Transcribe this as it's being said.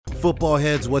Football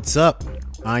heads, what's up?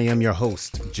 I am your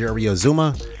host, Jerry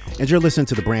Azuma, and you're listening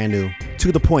to the brand new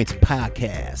To The Points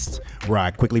podcast, where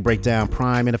I quickly break down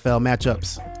prime NFL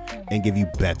matchups and give you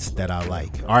bets that I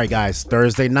like. All right, guys,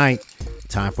 Thursday night,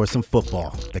 time for some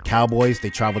football. The Cowboys,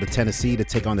 they travel to Tennessee to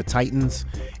take on the Titans,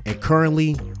 and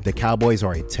currently, the Cowboys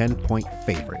are a 10-point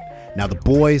favorite. Now, the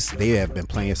boys, they have been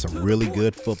playing some really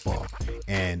good football,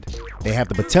 and they have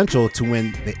the potential to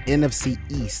win the NFC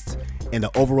East and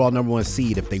the overall number one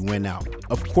seed if they win out.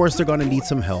 Of course, they're going to need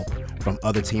some help from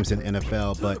other teams in the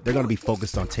NFL, but they're going to be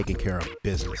focused on taking care of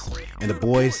business. And the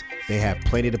boys, they have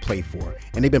plenty to play for,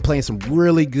 and they've been playing some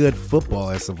really good football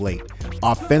as of late.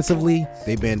 Offensively,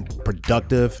 they've been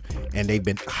productive, and they've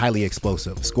been highly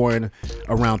explosive, scoring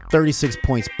around 36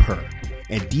 points per.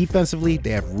 And defensively,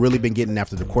 they have really been getting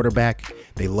after the quarterback.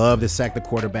 They love to sack the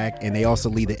quarterback, and they also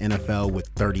lead the NFL with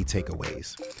 30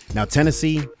 takeaways. Now,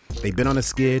 Tennessee, they've been on a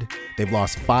skid. They've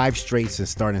lost 5 straight since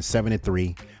starting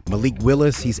 7-3. Malik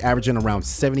Willis, he's averaging around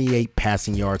 78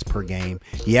 passing yards per game.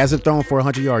 He hasn't thrown for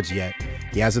 100 yards yet.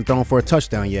 He hasn't thrown for a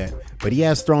touchdown yet, but he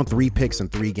has thrown 3 picks in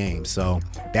 3 games. So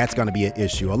that's going to be an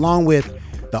issue, along with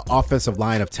the offensive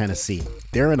line of Tennessee.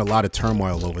 They're in a lot of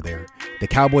turmoil over there. The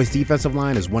Cowboys defensive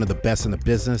line is one of the best in the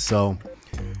business, so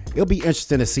it'll be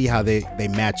interesting to see how they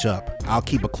match up. I'll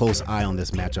keep a close eye on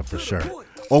this matchup for sure.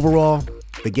 Overall,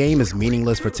 the game is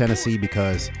meaningless for Tennessee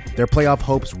because their playoff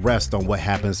hopes rest on what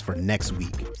happens for next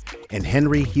week. And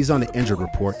Henry, he's on the injured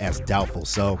report as doubtful,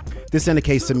 so this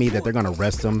indicates to me that they're going to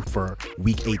rest him for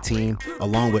week 18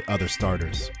 along with other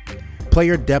starters.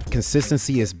 Player depth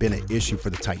consistency has been an issue for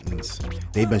the Titans.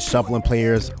 They've been shuffling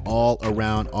players all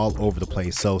around, all over the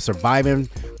place. So surviving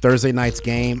Thursday night's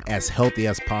game as healthy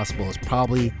as possible is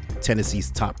probably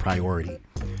Tennessee's top priority.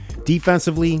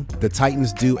 Defensively, the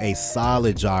Titans do a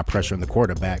solid job pressuring the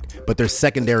quarterback, but their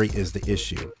secondary is the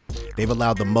issue. They've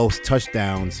allowed the most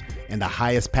touchdowns and the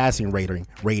highest passing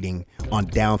rating on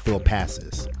downfield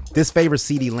passes. This favors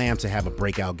CeeDee Lamb to have a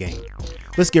breakout game.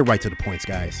 Let's get right to the points,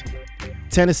 guys.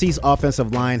 Tennessee's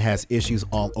offensive line has issues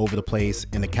all over the place,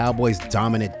 and the Cowboys'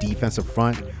 dominant defensive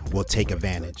front will take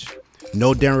advantage.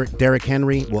 No Derrick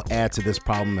Henry will add to this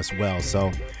problem as well,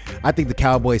 so I think the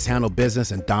Cowboys handle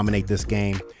business and dominate this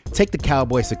game. Take the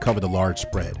Cowboys to cover the large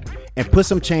spread, and put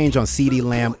some change on CeeDee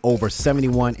Lamb over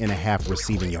 71.5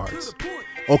 receiving yards.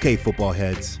 Okay, football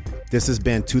heads, this has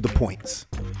been To The Points.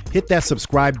 Hit that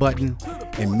subscribe button,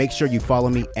 and make sure you follow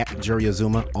me at Jerry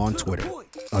Azuma on Twitter.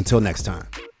 Until next time.